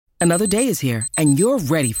Another day is here, and you're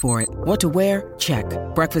ready for it. What to wear? Check.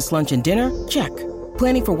 Breakfast, lunch, and dinner? Check.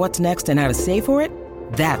 Planning for what's next and how to save for it?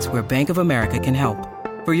 That's where Bank of America can help.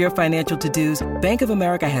 For your financial to-dos, Bank of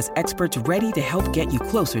America has experts ready to help get you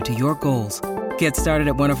closer to your goals. Get started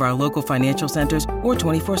at one of our local financial centers or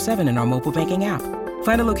 24/7 in our mobile banking app.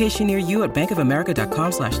 Find a location near you at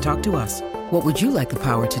bankofamerica.com/talktous. What would you like the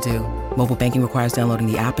power to do? Mobile banking requires downloading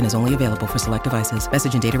the app and is only available for select devices.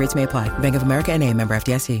 Message and data rates may apply. Bank of America N.A., member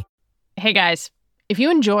FDIC. Hey guys, if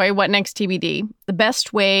you enjoy What Next TBD, the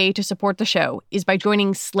best way to support the show is by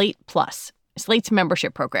joining Slate Plus, Slate's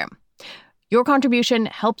membership program. Your contribution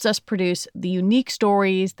helps us produce the unique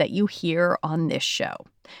stories that you hear on this show.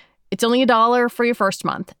 It's only $1 for your first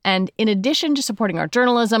month, and in addition to supporting our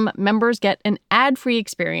journalism, members get an ad-free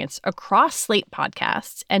experience across Slate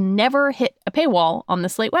podcasts and never hit a paywall on the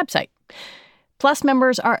Slate website. Plus,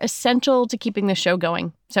 members are essential to keeping the show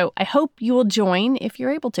going, so I hope you will join if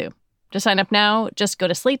you're able to. To sign up now, just go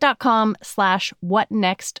to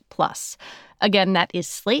slate.com/whatnextplus. Again, that is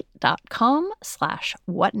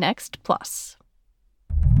slate.com/whatnextplus.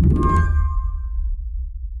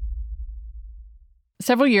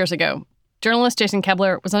 Several years ago, journalist Jason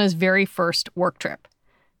Kebler was on his very first work trip.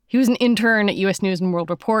 He was an intern at U.S. News and World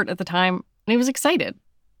Report at the time, and he was excited.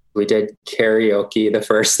 We did karaoke the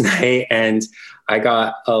first night, and I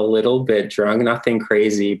got a little bit drunk, nothing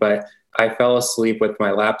crazy, but I fell asleep with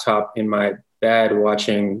my laptop in my bed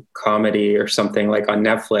watching comedy or something like on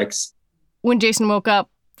Netflix. When Jason woke up,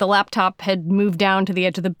 the laptop had moved down to the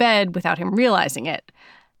edge of the bed without him realizing it.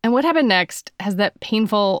 And what happened next has that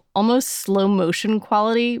painful, almost slow motion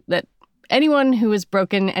quality that anyone who has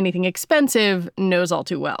broken anything expensive knows all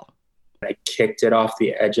too well. I kicked it off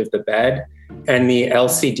the edge of the bed, and the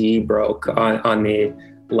LCD broke on the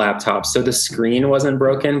laptop. So the screen wasn't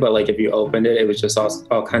broken, but like if you opened it, it was just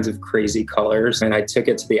all kinds of crazy colors. And I took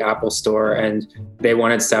it to the Apple store, and they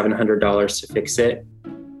wanted $700 to fix it.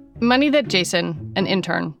 Money that Jason, an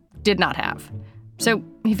intern, did not have. So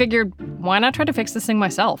he figured, why not try to fix this thing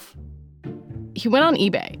myself? He went on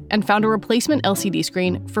eBay and found a replacement LCD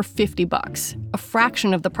screen for $50, a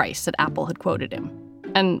fraction of the price that Apple had quoted him.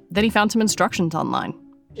 And then he found some instructions online.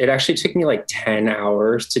 It actually took me like 10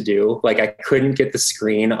 hours to do. Like I couldn't get the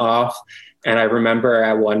screen off. And I remember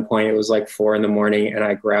at one point it was like 4 a.m. and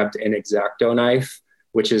I grabbed an X-Acto knife,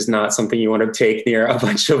 which is not something you want to take near a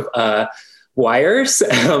bunch of wires.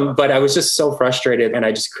 But I was just so frustrated and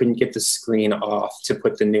I just couldn't get the screen off to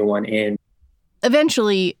put the new one in.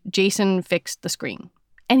 Eventually, Jason fixed the screen,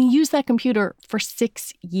 and he used that computer for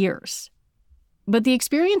 6 years. But the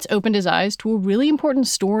experience opened his eyes to a really important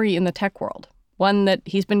story in the tech world, one that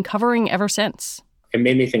he's been covering ever since. It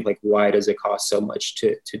made me think, like, why does it cost so much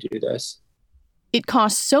to do this? It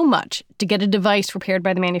costs so much to get a device repaired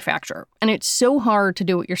by the manufacturer, and it's so hard to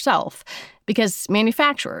do it yourself because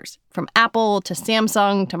manufacturers, from Apple to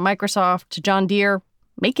Samsung to Microsoft to John Deere,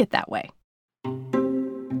 make it that way.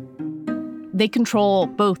 They control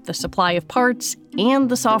both the supply of parts and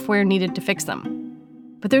the software needed to fix them.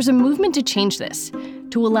 But there's a movement to change this,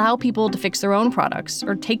 to allow people to fix their own products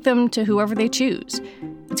or take them to whoever they choose.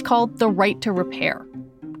 It's called the right to repair.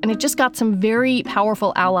 And it just got some very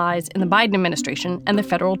powerful allies in the Biden administration and the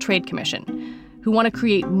Federal Trade Commission, who want to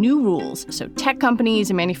create new rules so tech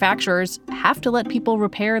companies and manufacturers have to let people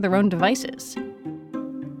repair their own devices.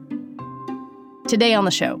 Today on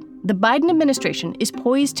the show, the Biden administration is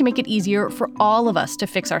poised to make it easier for all of us to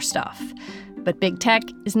fix our stuff. But big tech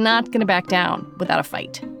is not going to back down without a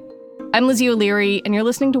fight. I'm Lizzie O'Leary, and you're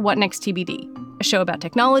listening to What Next TBD, a show about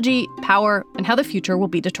technology, power, and how the future will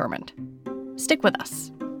be determined. Stick with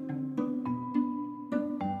us.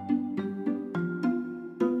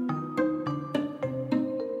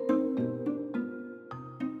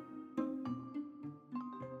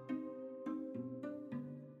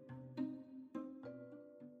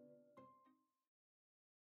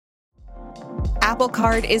 Apple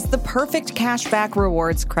Card is the perfect cashback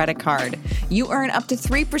rewards credit card. You earn up to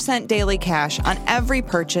 3% daily cash on every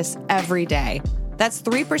purchase every day. That's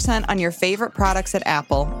 3% on your favorite products at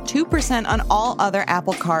Apple, 2% on all other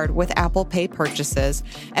Apple Card with Apple Pay purchases,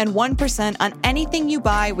 and 1% on anything you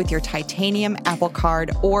buy with your titanium Apple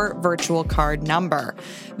Card or virtual card number.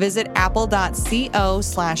 Visit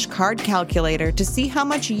apple.co/card calculator to see how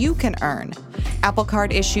much you can earn. Apple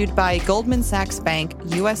Card issued by Goldman Sachs Bank,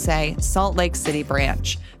 USA, Salt Lake City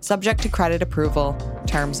branch. Subject to credit approval.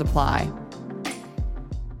 Terms apply.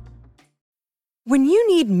 When you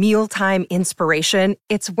need mealtime inspiration,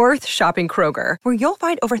 it's worth shopping Kroger, where you'll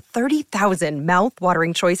find over 30,000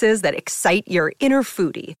 mouth-watering choices that excite your inner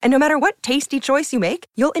foodie. And no matter what tasty choice you make,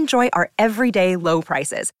 you'll enjoy our everyday low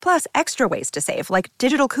prices, plus extra ways to save, like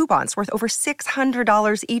digital coupons worth over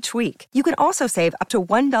 $600 each week. You can also save up to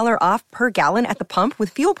 $1 off per gallon at the pump with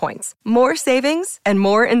fuel points. More savings and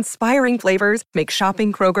more inspiring flavors make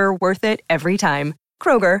shopping Kroger worth it every time.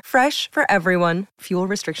 Kroger, fresh for everyone. Fuel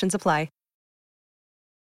restrictions apply.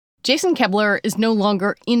 Jason Kebler is no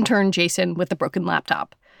longer intern Jason with the broken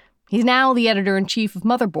laptop. He's now the editor-in-chief of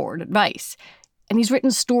Motherboard at Vice, and he's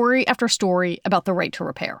written story after story about the right to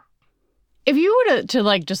repair. If you were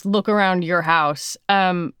to just look around your house,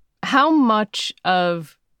 how much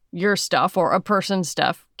of your stuff or a person's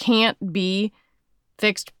stuff can't be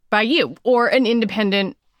fixed by you or an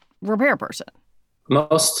independent repair person?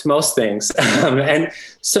 Most things. And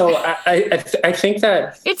so I think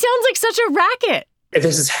that it sounds like such a racket.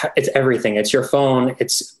 It's everything. It's your phone.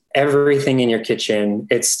 It's everything in your kitchen.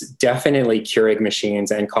 It's definitely Keurig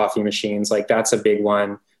machines and coffee machines. Like, that's a big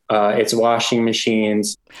one. It's washing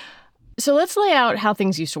machines. So let's lay out how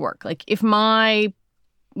things used to work. Like, if my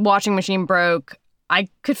washing machine broke, I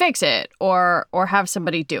could fix it or have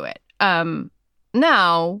somebody do it.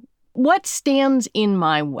 Now, what stands in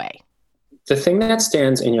my way? The thing that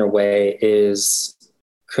stands in your way is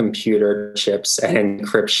computer chips and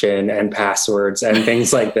encryption and passwords and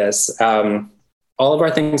things like this. All of our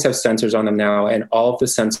things have sensors on them now, and all of the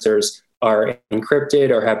sensors are encrypted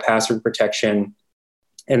or have password protection.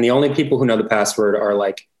 And the only people who know the password are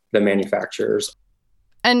like the manufacturers.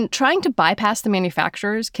 And trying to bypass the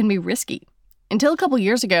manufacturers can be risky. Until a couple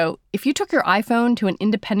years ago, if you took your iPhone to an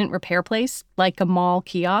independent repair place, like a mall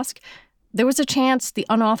kiosk, there was a chance the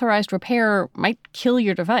unauthorized repair might kill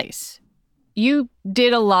your device. You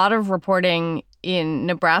did a lot of reporting in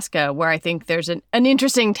Nebraska, where I think there's an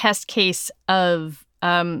interesting test case of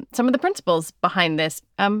some of the principles behind this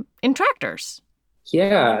in tractors.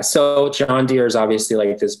 Yeah. So John Deere is obviously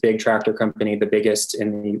like this big tractor company, the biggest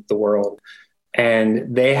in the world.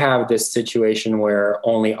 And they have this situation where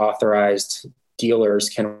only authorized dealers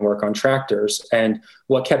can work on tractors. And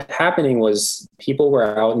what kept happening was people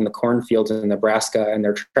were out in the cornfields in Nebraska and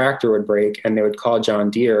their tractor would break, and they would call John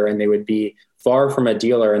Deere, and they would be far from a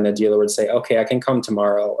dealer, and the dealer would say, okay, I can come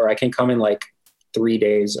tomorrow, or I can come in like 3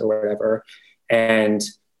 days or whatever. And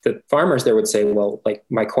the farmers there would say, well, like,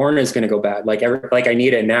 my corn is going to go bad. Like I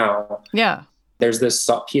need it now. Yeah. There's this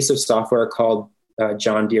piece of software called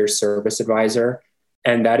John Deere Service Advisor.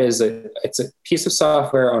 And that is it's a piece of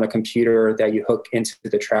software on a computer that you hook into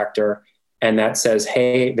the tractor. And that says,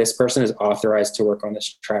 hey, this person is authorized to work on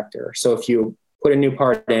this tractor. So if you put a new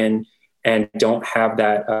part in and don't have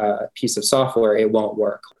that piece of software, it won't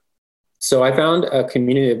work. So I found a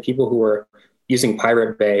community of people who were using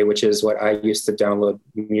Pirate Bay, which is what I used to download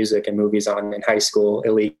music and movies on in high school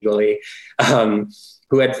illegally,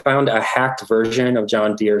 who had found a hacked version of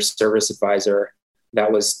John Deere Service Advisor that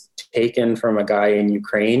was taken from a guy in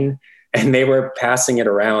Ukraine, and they were passing it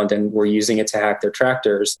around and were using it to hack their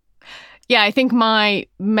tractors. Yeah, I think my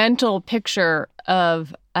mental picture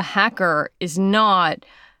of a hacker is not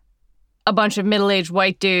a bunch of middle-aged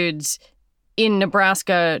white dudes in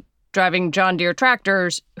Nebraska driving John Deere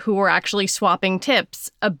tractors who were actually swapping tips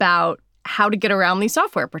about how to get around these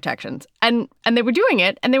software protections. And they were doing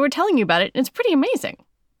it, and they were telling you about it, and it's pretty amazing.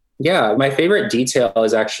 Yeah, my favorite detail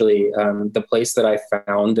is actually the place that I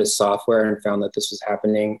found this software and found that this was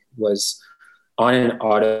happening was on an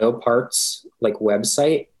auto parts like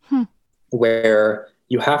website where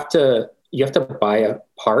you have to buy a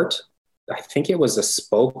part. I think it was a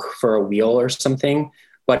spoke for a wheel or something,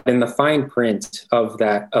 but in the fine print of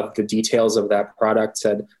the details of that product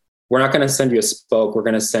said, we're not going to send you a spoke. We're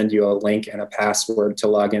going to send you a link and a password to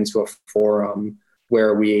log into a forum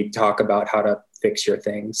where we talk about how to fix your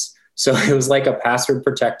things. So it was like a password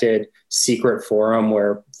protected secret forum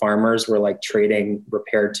where farmers were like trading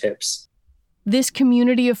repair tips. This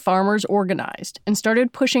community of farmers organized and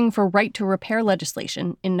started pushing for right to repair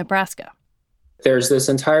legislation in Nebraska. There's this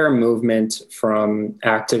entire movement from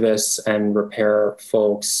activists and repair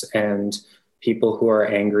folks and people who are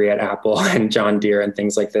angry at Apple and John Deere and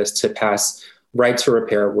things like this to pass right to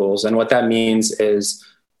repair rules. And what that means is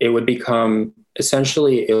it would become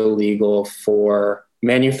essentially illegal for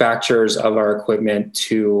manufacturers of our equipment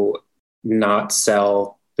to not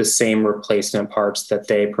sell the same replacement parts that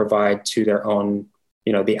they provide to their own,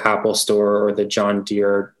 the Apple store or the John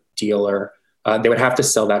Deere dealer. They would have to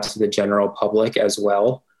sell that to the general public as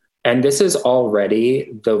well. And this is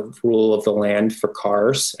already the rule of the land for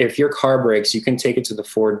cars. If your car breaks, you can take it to the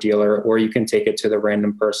Ford dealer or you can take it to the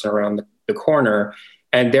random person around the corner,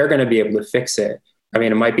 and they're going to be able to fix it. I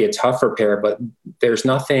mean, it might be a tough repair, but there's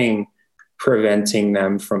nothing preventing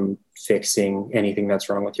them from fixing anything that's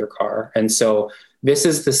wrong with your car. And so this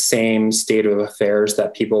is the same state of affairs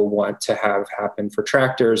that people want to have happen for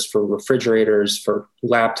tractors, for refrigerators, for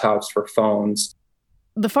laptops, for phones.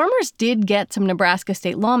 The farmers did get some Nebraska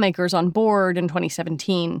state lawmakers on board in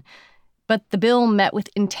 2017, but the bill met with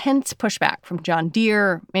intense pushback from John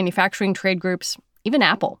Deere, manufacturing trade groups, even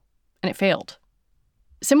Apple, and it failed.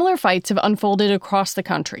 Similar fights have unfolded across the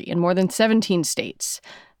country in more than 17 states,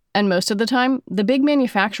 and most of the time, the big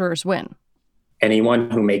manufacturers win.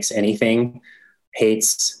 Anyone who makes anything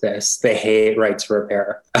hates this. They hate right to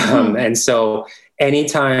repair. And so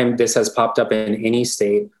anytime this has popped up in any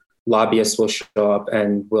state, lobbyists will show up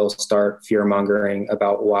and will start fear-mongering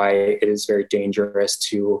about why it is very dangerous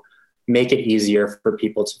to make it easier for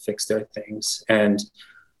people to fix their things. And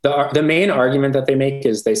the main argument that they make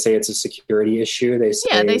is they say it's a security issue. They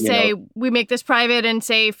say, we make this private and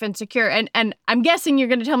safe and secure. And I'm guessing you're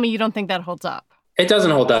going to tell me you don't think that holds up. It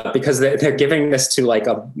doesn't hold up because they're giving this to like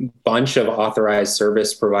a bunch of authorized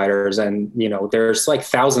service providers. And, there's like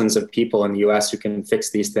thousands of people in the US who can fix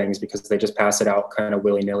these things because they just pass it out kind of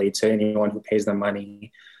willy-nilly to anyone who pays them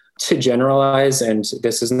money. To generalize, and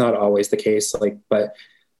this is not always the case, but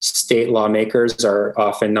state lawmakers are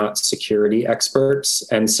often not security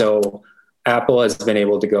experts. And so Apple has been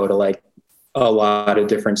able to go to like a lot of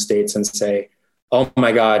different states and say, oh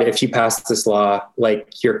my God, if you pass this law,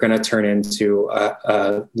 like you're going to turn into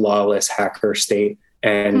a lawless hacker state,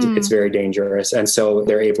 and it's very dangerous. And so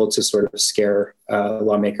they're able to sort of scare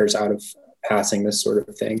lawmakers out of passing this sort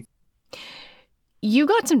of thing. You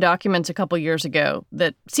got some documents a couple years ago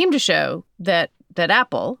that seem to show that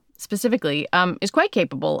Apple specifically is quite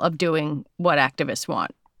capable of doing what activists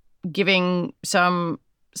want, giving some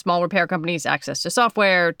small repair companies access to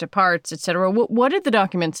software, to parts, et cetera. What did the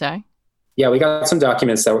documents say? Yeah, we got some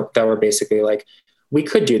documents that were basically like, we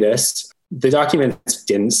could do this. The documents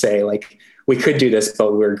didn't say like, we could do this,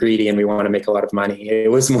 but we're greedy and we want to make a lot of money. It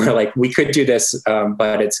was more like, we could do this,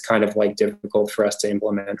 but it's kind of like difficult for us to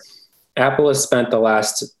implement. Apple has spent the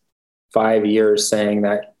last 5 years saying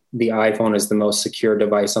that the iPhone is the most secure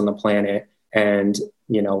device on the planet. And,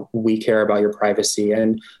 we care about your privacy.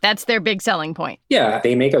 And that's their big selling point. Yeah,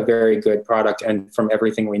 they make a very good product. And from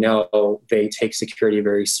everything we know, they take security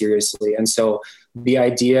very seriously. And so the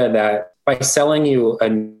idea that by selling you a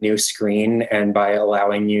new screen and by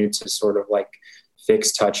allowing you to sort of like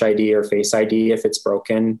fix Touch ID or Face ID if it's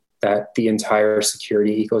broken, that the entire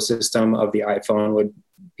security ecosystem of the iPhone would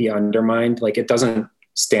be undermined, like it doesn't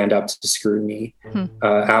stand up to scrutiny.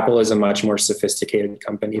 Apple is a much more sophisticated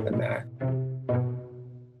company than that.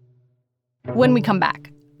 When we come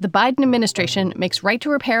back, the Biden administration makes right to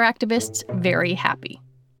repair activists very happy.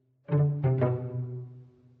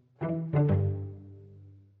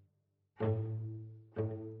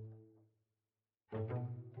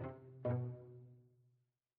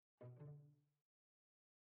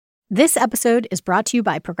 This episode is brought to you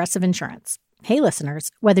by Progressive Insurance. Hey,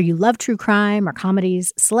 listeners, whether you love true crime or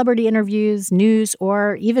comedies, celebrity interviews, news,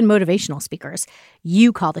 or even motivational speakers,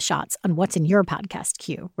 you call the shots on what's in your podcast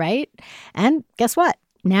queue, right? And guess what?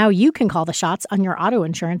 Now you can call the shots on your auto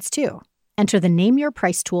insurance, too. Enter the Name Your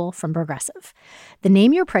Price tool from Progressive. The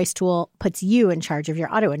Name Your Price tool puts you in charge of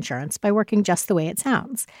your auto insurance by working just the way it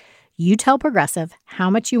sounds. You tell Progressive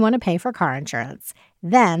how much you want to pay for car insurance.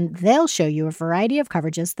 Then they'll show you a variety of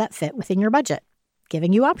coverages that fit within your budget,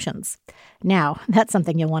 giving you options. Now, that's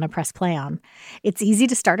something you'll want to press play on. It's easy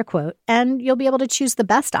to start a quote, and you'll be able to choose the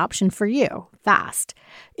best option for you fast.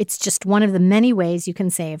 It's just one of the many ways you can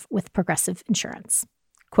save with Progressive Insurance.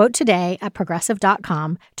 Quote today at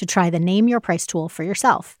Progressive.com to try the Name Your Price tool for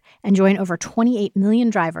yourself and join over 28 million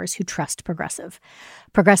drivers who trust Progressive.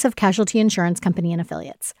 Progressive Casualty Insurance Company and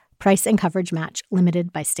Affiliates. Price and coverage match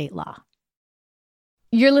limited by state law.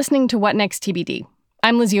 You're listening to What Next TBD.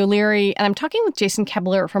 I'm Lizzie O'Leary, and I'm talking with Jason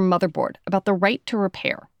Kebler from Motherboard about the right to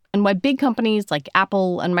repair and why big companies like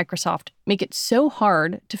Apple and Microsoft make it so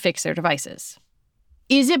hard to fix their devices.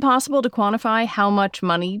 Is it possible to quantify how much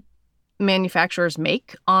money manufacturers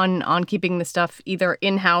make on keeping the stuff either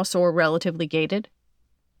in-house or relatively gated?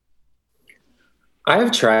 I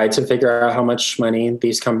have tried to figure out how much money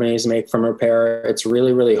these companies make from repair. It's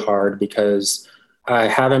really, really hard because I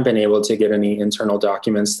haven't been able to get any internal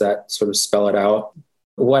documents that sort of spell it out.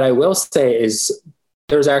 What I will say is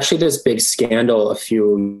there's actually this big scandal a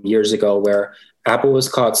few years ago where Apple was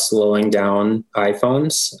caught slowing down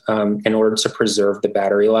iPhones in order to preserve the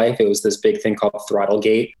battery life. It was this big thing called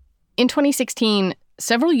Throttlegate. In 2016,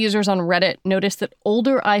 several users on Reddit noticed that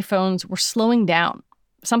older iPhones were slowing down,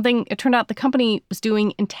 something it turned out the company was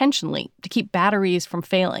doing intentionally to keep batteries from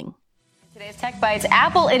failing. Today's Tech Bites,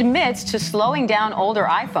 Apple admits to slowing down older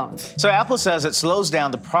iPhones. So Apple says it slows down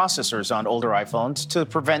the processors on older iPhones to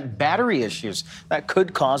prevent battery issues that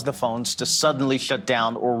could cause the phones to suddenly shut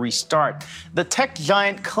down or restart. The tech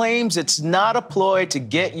giant claims it's not a ploy to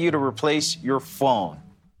get you to replace your phone.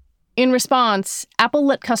 In response, Apple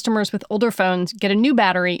let customers with older phones get a new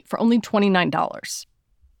battery for only $29.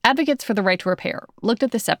 Advocates for the right to repair looked at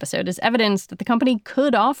this episode as evidence that the company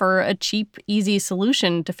could offer a cheap, easy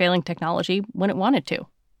solution to failing technology when it wanted to.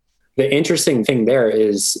 The interesting thing there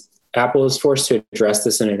is Apple is forced to address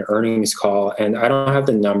this in an earnings call. And I don't have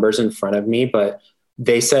the numbers in front of me, but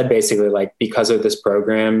they said basically like because of this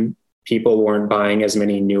program, people weren't buying as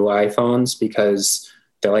many new iPhones because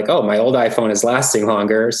they're like, oh, my old iPhone is lasting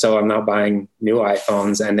longer, so I'm not buying new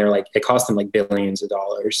iPhones. And they're like, it cost them like billions of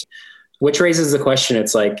dollars. Which raises the question,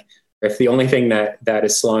 it's like, if the only thing that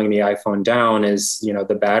is slowing the iPhone down is,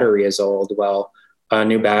 the battery is old, well, a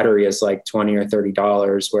new battery is like $20 or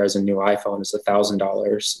 $30, whereas a new iPhone is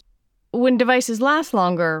 $1,000. When devices last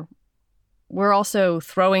longer, we're also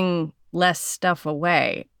throwing less stuff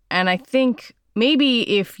away. And I think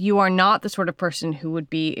maybe if you are not the sort of person who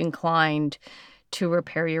would be inclined to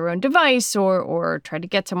repair your own device or try to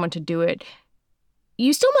get someone to do it,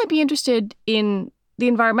 you still might be interested in the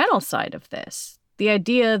environmental side of this. The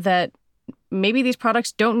idea that maybe these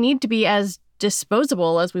products don't need to be as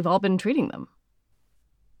disposable as we've all been treating them.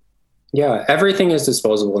 Yeah, everything is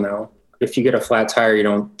disposable now. If you get a flat tire, you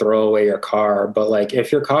don't throw away your car. But like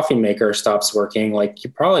if your coffee maker stops working, like you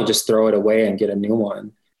probably just throw it away and get a new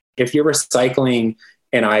one. If you're recycling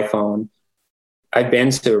an iPhone, I've been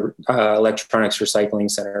to electronics recycling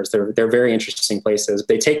centers. They're very interesting places.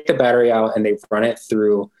 They take the battery out and they run it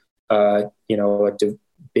through a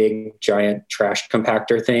big giant trash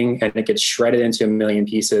compactor thing, and it gets shredded into a million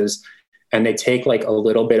pieces. And they take like a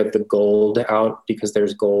little bit of the gold out because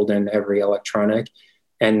there's gold in every electronic,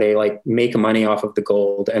 and they like make money off of the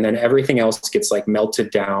gold. And then everything else gets like melted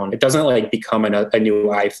down. It doesn't like become a new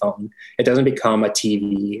iPhone. It doesn't become a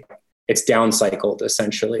TV. It's downcycled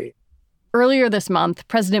essentially. Earlier this month,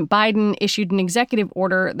 President Biden issued an executive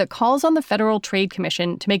order that calls on the Federal Trade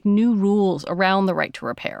Commission to make new rules around the right to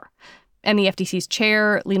repair. And the FTC's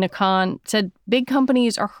chair, Lina Khan, said big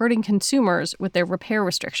companies are hurting consumers with their repair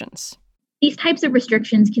restrictions. These types of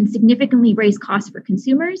restrictions can significantly raise costs for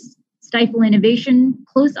consumers, stifle innovation,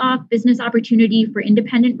 close off business opportunity for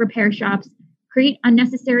independent repair shops, create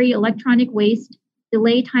unnecessary electronic waste,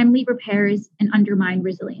 delay timely repairs, and undermine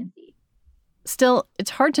resiliency. Still,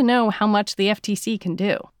 it's hard to know how much the FTC can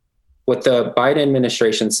do. What the Biden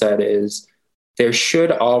administration said is there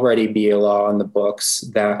should already be a law on the books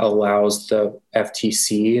that allows the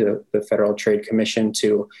FTC, the Federal Trade Commission,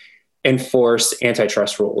 to enforce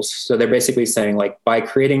antitrust rules. So they're basically saying, like, by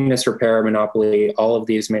creating this repair monopoly, all of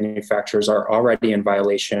these manufacturers are already in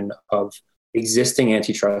violation of existing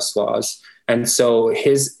antitrust laws. And so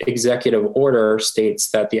his executive order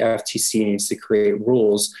states that the FTC needs to create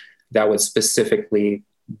rules that would specifically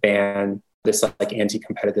ban this like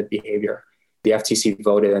anti-competitive behavior. The FTC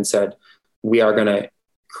voted and said, we are going to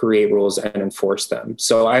create rules and enforce them.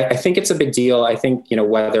 So I think it's a big deal. I think,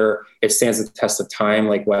 whether it stands the test of time,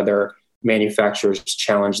 like whether manufacturers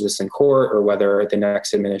challenge this in court or whether the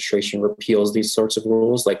next administration repeals these sorts of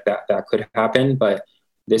rules, like that could happen. But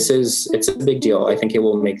it's a big deal. I think it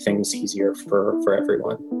will make things easier for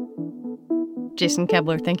everyone. Jason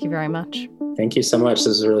Kebler, thank you very much. Thank you so much.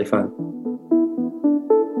 This is really fun.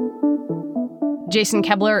 Jason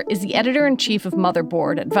Kebler is the editor-in-chief of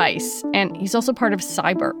Motherboard at Vice, and he's also part of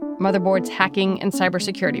Cyber, Motherboard's hacking and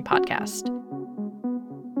cybersecurity podcast.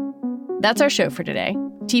 That's our show for today.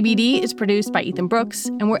 TBD is produced by Ethan Brooks,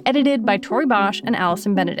 and we're edited by Tori Bosch and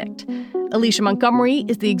Allison Benedict. Alicia Montgomery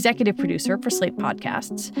is the executive producer for Slate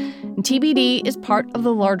Podcasts. And TBD is part of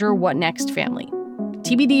the larger What Next family.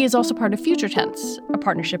 TBD is also part of Future Tense, a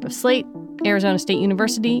partnership of Slate, Arizona State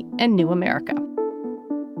University, and New America.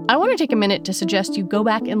 I want to take a minute to suggest you go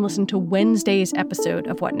back and listen to Wednesday's episode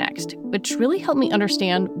of What Next, which really helped me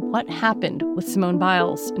understand what happened with Simone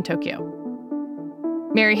Biles in Tokyo.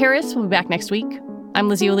 Mary Harris will be back next week. I'm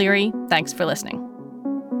Lizzie O'Leary. Thanks for listening.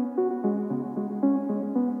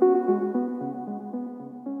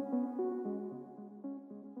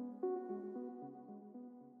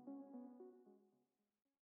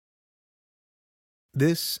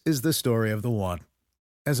 This is the story of the one.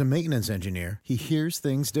 As a maintenance engineer, he hears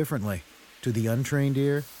things differently. To the untrained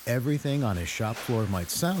ear, everything on his shop floor might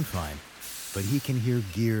sound fine, but he can hear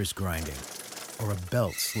gears grinding or a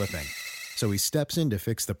belt slipping. So he steps in to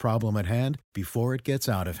fix the problem at hand before it gets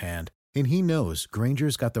out of hand. And he knows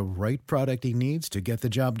Grainger's got the right product he needs to get the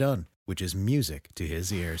job done, which is music to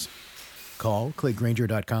his ears. Call, click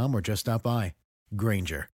Grainger.com, or just stop by.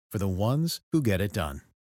 Grainger, for the ones who get it done.